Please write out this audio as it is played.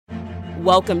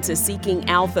Welcome to Seeking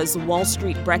Alpha's Wall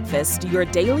Street Breakfast, your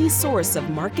daily source of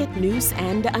market news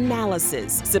and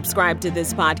analysis. Subscribe to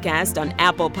this podcast on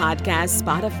Apple Podcasts,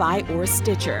 Spotify, or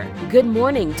Stitcher. Good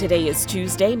morning. Today is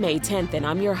Tuesday, May 10th, and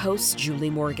I'm your host, Julie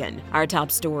Morgan. Our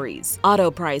top stories: auto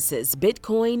prices,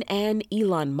 Bitcoin, and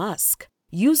Elon Musk.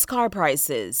 Used car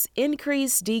prices,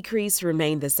 increase, decrease,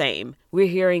 remain the same. We're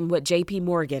hearing what JP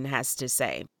Morgan has to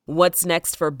say. What's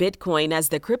next for Bitcoin as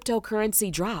the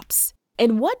cryptocurrency drops?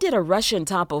 And what did a Russian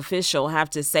top official have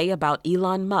to say about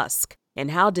Elon Musk? And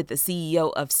how did the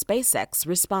CEO of SpaceX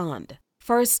respond?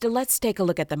 First, let's take a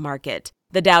look at the market.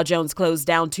 The Dow Jones closed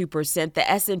down 2%, the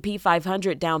S&P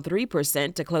 500 down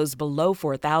 3% to close below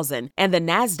 4,000, and the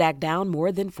Nasdaq down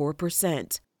more than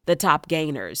 4%. The top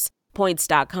gainers: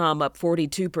 Points.com up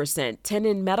 42%,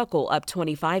 Tenon Medical up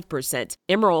 25%,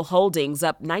 Emerald Holdings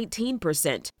up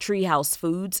 19%, Treehouse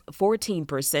Foods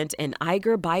 14%, and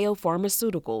Eiger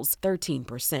Biopharmaceuticals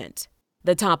 13%.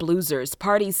 The top losers: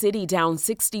 Party City down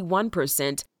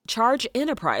 61%, Charge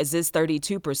Enterprises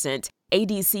 32%,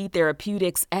 ADC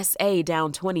Therapeutics SA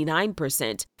down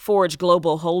 29%, Forge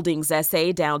Global Holdings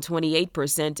SA down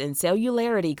 28%, and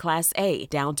Cellularity Class A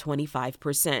down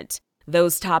 25%.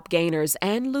 Those top gainers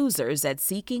and losers at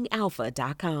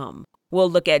SeekingAlpha.com.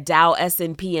 We'll look at Dow,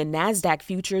 S&P, and Nasdaq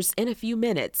futures in a few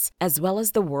minutes, as well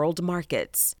as the world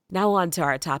markets. Now on to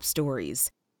our top stories.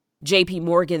 JP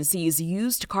Morgan sees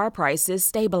used car prices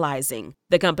stabilizing.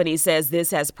 The company says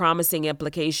this has promising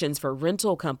implications for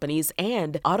rental companies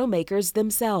and automakers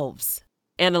themselves.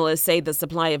 Analysts say the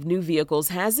supply of new vehicles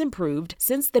has improved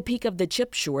since the peak of the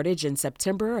chip shortage in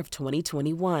September of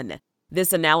 2021.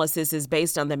 This analysis is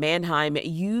based on the Manheim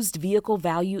Used Vehicle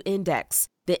Value Index.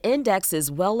 The index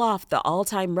is well off the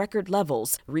all-time record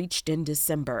levels reached in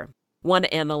December. One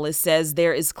analyst says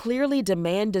there is clearly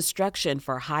demand destruction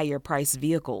for higher-priced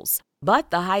vehicles,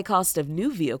 but the high cost of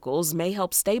new vehicles may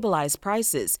help stabilize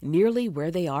prices nearly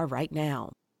where they are right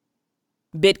now.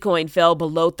 Bitcoin fell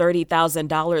below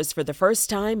 $30,000 for the first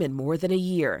time in more than a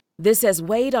year. This has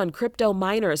weighed on crypto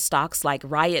miner stocks like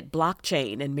Riot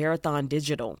Blockchain and Marathon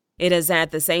Digital. It has had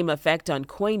the same effect on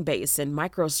Coinbase and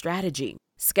MicroStrategy.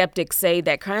 Skeptics say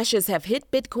that crashes have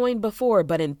hit Bitcoin before,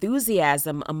 but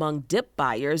enthusiasm among dip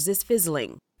buyers is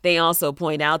fizzling. They also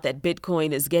point out that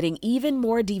Bitcoin is getting even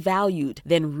more devalued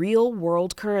than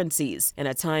real-world currencies in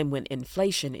a time when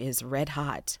inflation is red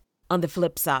hot. On the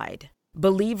flip side,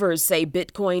 believers say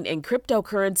Bitcoin and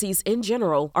cryptocurrencies in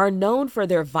general are known for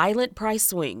their violent price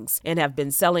swings and have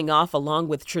been selling off along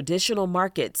with traditional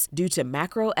markets due to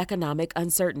macroeconomic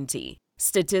uncertainty.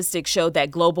 Statistics show that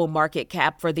global market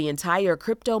cap for the entire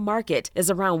crypto market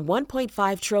is around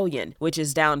 $1.5 trillion, which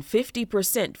is down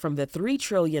 50% from the $3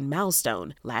 trillion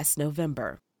milestone last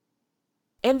November.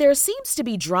 And there seems to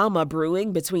be drama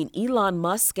brewing between Elon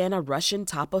Musk and a Russian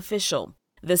top official.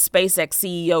 The SpaceX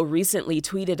CEO recently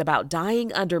tweeted about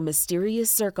dying under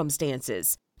mysterious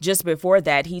circumstances. Just before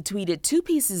that, he tweeted two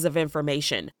pieces of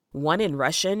information, one in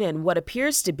Russian and what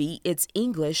appears to be its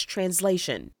English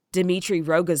translation. Dmitry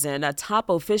Rogozin, a top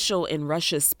official in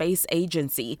Russia's space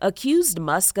agency, accused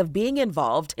Musk of being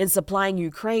involved in supplying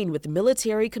Ukraine with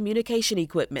military communication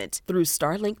equipment through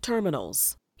Starlink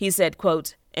terminals. He said,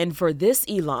 quote, "And for this,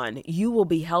 Elon, you will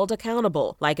be held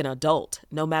accountable like an adult,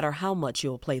 no matter how much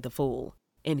you'll play the fool."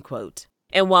 End quote.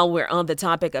 And while we're on the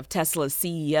topic of Tesla's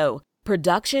CEO,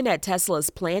 production at Tesla's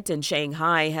plant in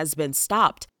Shanghai has been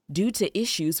stopped due to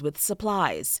issues with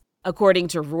supplies. According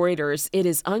to Reuters, it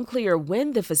is unclear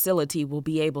when the facility will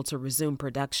be able to resume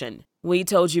production. We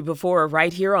told you before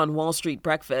right here on Wall Street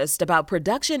Breakfast about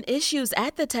production issues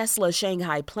at the Tesla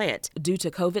Shanghai plant due to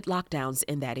COVID lockdowns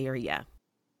in that area.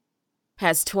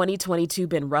 Has 2022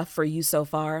 been rough for you so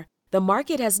far? The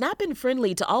market has not been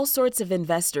friendly to all sorts of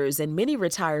investors, and many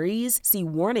retirees see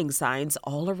warning signs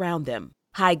all around them.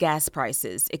 High gas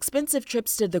prices, expensive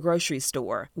trips to the grocery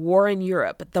store, war in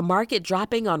Europe, the market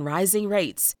dropping on rising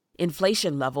rates,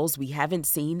 inflation levels we haven't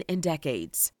seen in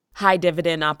decades. High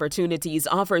Dividend Opportunities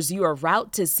offers you a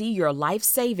route to see your life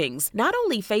savings not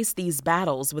only face these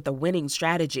battles with a winning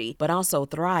strategy, but also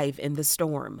thrive in the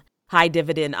storm. High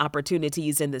Dividend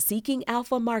Opportunities in the Seeking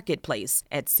Alpha marketplace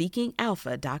at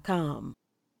SeekingAlpha.com.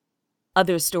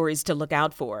 Other stories to look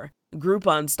out for.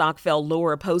 Groupon stock fell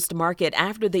lower post-market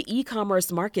after the e-commerce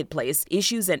marketplace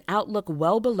issues an outlook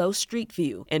well below Street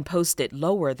View and posted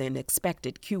lower than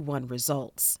expected Q1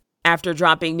 results. After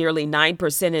dropping nearly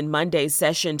 9% in Monday's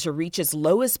session to reach its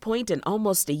lowest point in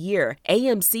almost a year,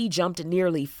 AMC jumped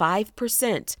nearly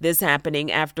 5%. This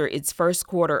happening after its first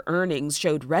quarter earnings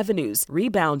showed revenues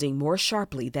rebounding more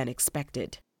sharply than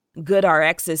expected.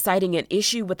 GoodRx is citing an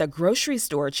issue with a grocery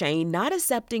store chain not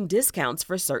accepting discounts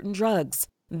for certain drugs.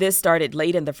 This started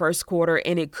late in the first quarter,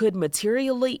 and it could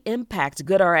materially impact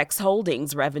GoodRx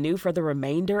Holdings' revenue for the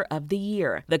remainder of the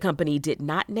year. The company did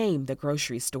not name the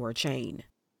grocery store chain.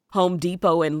 Home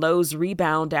Depot and Lowe's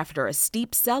rebound after a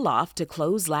steep sell-off to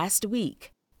close last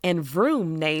week. And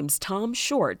Vroom names Tom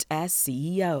Short as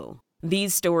CEO.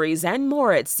 These stories and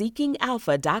more at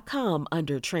seekingalpha.com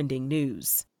under Trending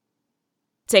News.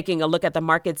 Taking a look at the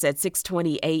markets at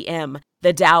 6:20 a.m.,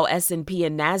 the Dow, S&P,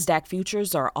 and NASDAQ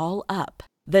futures are all up.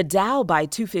 The Dow by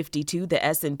 252, the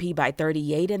S&P by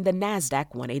 38, and the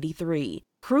NASDAQ 183.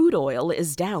 Crude oil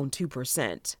is down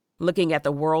 2%. Looking at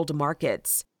the world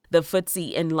markets, the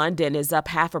FTSE in London is up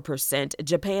 0.5%.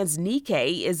 Japan's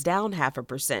Nikkei is down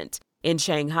 0.5%. In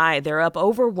Shanghai, they're up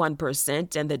over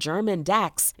 1%, and the German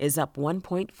DAX is up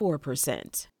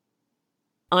 1.4%.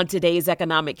 On today's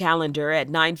economic calendar at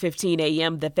 9:15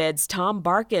 a.m., the Fed's Tom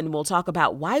Barkin will talk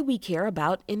about why we care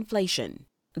about inflation.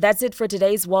 That's it for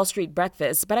today's Wall Street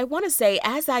Breakfast, but I want to say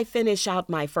as I finish out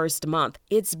my first month,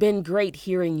 it's been great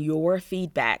hearing your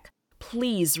feedback.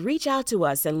 Please reach out to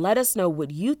us and let us know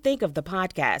what you think of the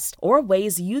podcast or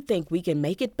ways you think we can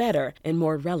make it better and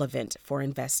more relevant for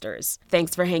investors.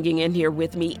 Thanks for hanging in here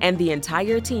with me and the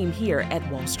entire team here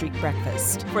at Wall Street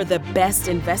Breakfast. For the best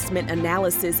investment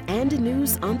analysis and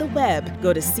news on the web,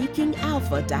 go to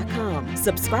seekingalpha.com.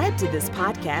 Subscribe to this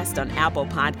podcast on Apple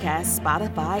Podcasts,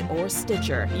 Spotify, or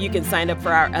Stitcher. You can sign up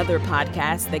for our other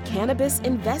podcasts, the Cannabis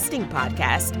Investing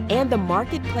Podcast and the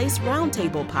Marketplace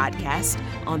Roundtable Podcast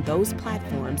on those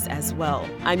platforms as well.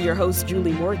 I'm your host,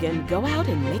 Julie Morgan. Go out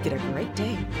and make it a great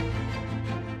day.